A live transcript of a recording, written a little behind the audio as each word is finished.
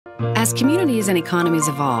As communities and economies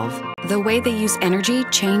evolve, the way they use energy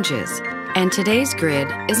changes, and today's grid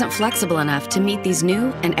isn't flexible enough to meet these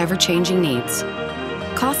new and ever-changing needs.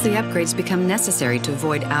 Costly upgrades become necessary to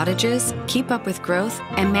avoid outages, keep up with growth,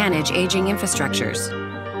 and manage aging infrastructures.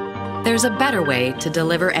 There's a better way to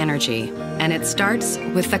deliver energy, and it starts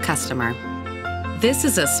with the customer. This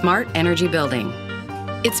is a smart energy building.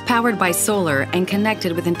 It's powered by solar and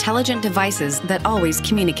connected with intelligent devices that always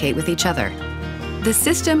communicate with each other. The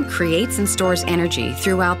system creates and stores energy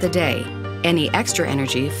throughout the day. Any extra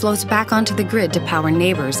energy flows back onto the grid to power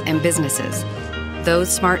neighbors and businesses.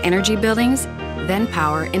 Those smart energy buildings then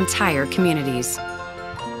power entire communities.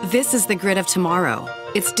 This is the grid of tomorrow.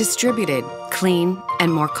 It's distributed, clean,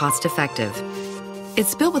 and more cost-effective.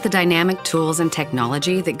 It's built with the dynamic tools and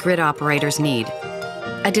technology that grid operators need.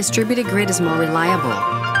 A distributed grid is more reliable.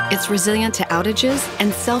 It's resilient to outages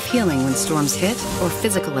and self-healing when storms hit or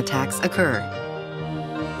physical attacks occur.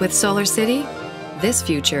 With SolarCity, this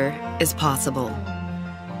future is possible.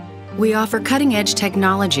 We offer cutting-edge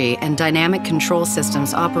technology and dynamic control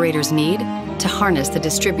systems operators need to harness the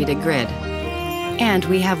distributed grid. And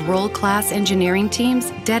we have world-class engineering teams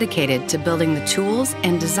dedicated to building the tools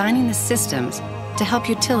and designing the systems to help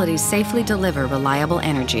utilities safely deliver reliable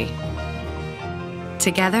energy.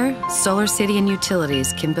 Together, SolarCity and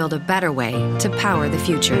utilities can build a better way to power the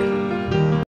future.